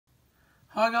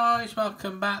Hi guys,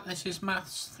 welcome back. This is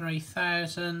Maths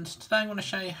 3000. Today I'm going to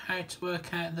show you how to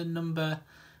work out the number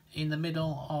in the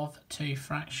middle of two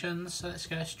fractions. So let's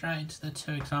go straight into the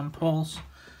two examples.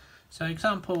 So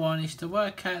example 1 is to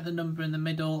work out the number in the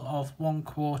middle of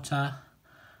 1/4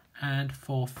 and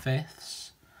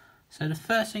 4/5. So the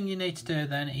first thing you need to do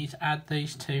then is add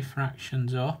these two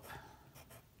fractions up.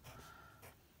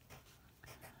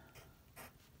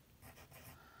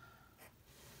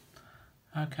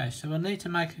 Okay, so we'll need to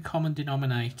make a common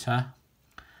denominator.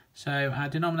 So our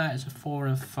denominators are 4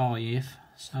 and 5.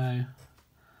 So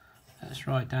let's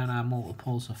write down our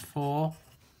multiples of 4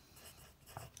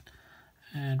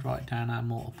 and write down our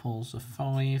multiples of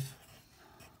 5.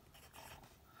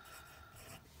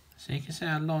 So you can see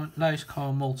our lowest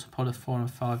common multiple of 4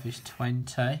 and 5 is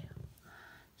 20.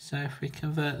 So if we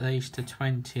convert these to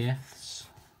 20ths,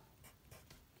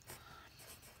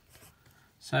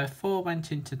 so 4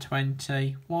 went into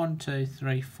 20, 1, 2,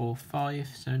 3, 4,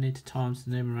 5, so we need to times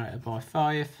the numerator by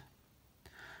 5.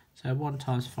 So 1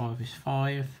 times 5 is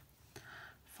 5.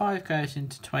 5 goes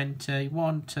into 20,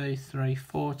 1, 2, 3,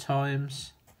 4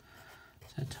 times.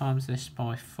 So times this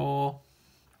by 4.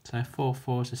 So 4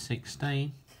 4s are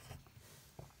 16.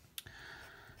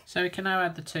 So we can now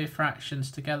add the two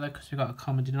fractions together because we've got a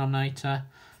common denominator.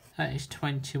 That is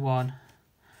 21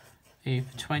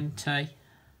 over 20.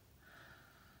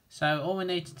 So all we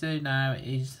need to do now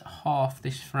is half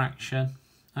this fraction.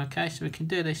 Okay, so we can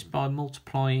do this by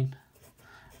multiplying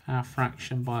our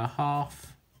fraction by a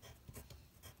half.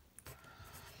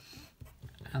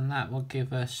 And that will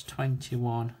give us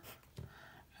 21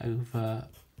 over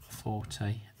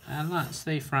 40. And that's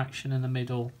the fraction in the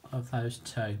middle of those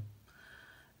two.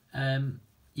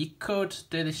 You could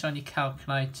do this on your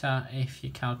calculator if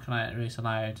your calculator is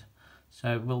allowed.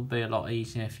 So it will be a lot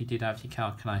easier if you did have your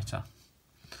calculator.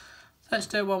 Let's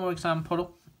do one more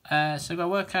example. So we're going to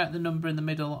work out the number in the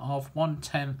middle of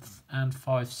 1/10 and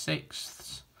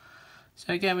 5/6.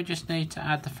 So again, we just need to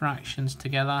add the fractions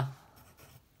together.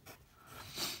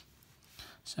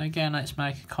 So again, let's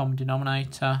make a common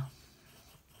denominator.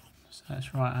 So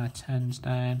let's write our 10s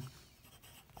down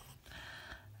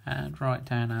and write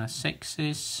down our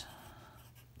 6s.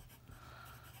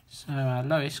 So our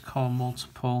lowest common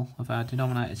multiple of our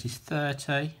denominators is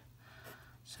 30.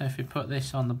 So if we put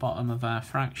this on the bottom of our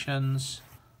fractions,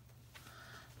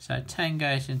 so 10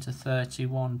 goes into 30,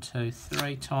 1, 2,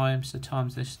 3 times, so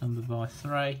times this number by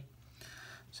 3.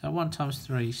 So 1 times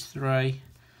 3 is 3.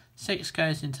 6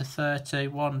 goes into 30,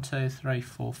 1, 2, 3,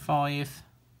 4, 5.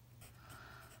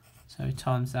 So we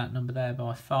times that number there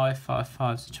by 5, 5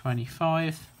 5s are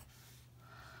 25.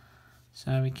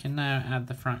 So we can now add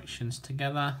the fractions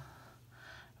together,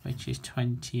 which is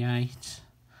 28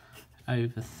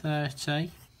 over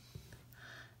 30.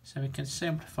 So we can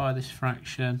simplify this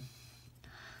fraction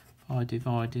by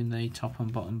dividing the top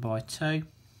and bottom by 2,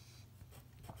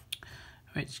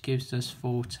 which gives us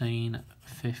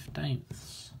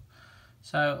 14/15.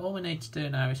 So all we need to do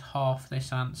now is half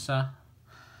this answer.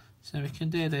 So we can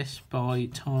do this by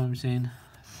timesing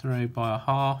through by a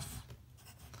half.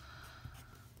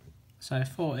 So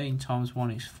 14 times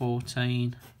 1 is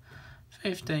 14.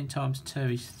 15 times 2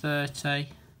 is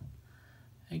 30.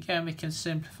 Again, we can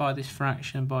simplify this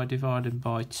fraction by dividing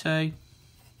by 2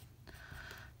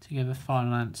 to give a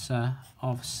final answer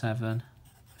of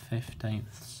 7/15.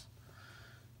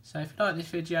 So if you like this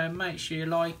video, make sure you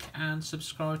like and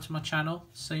subscribe to my channel.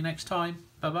 See you next time.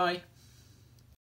 Bye bye.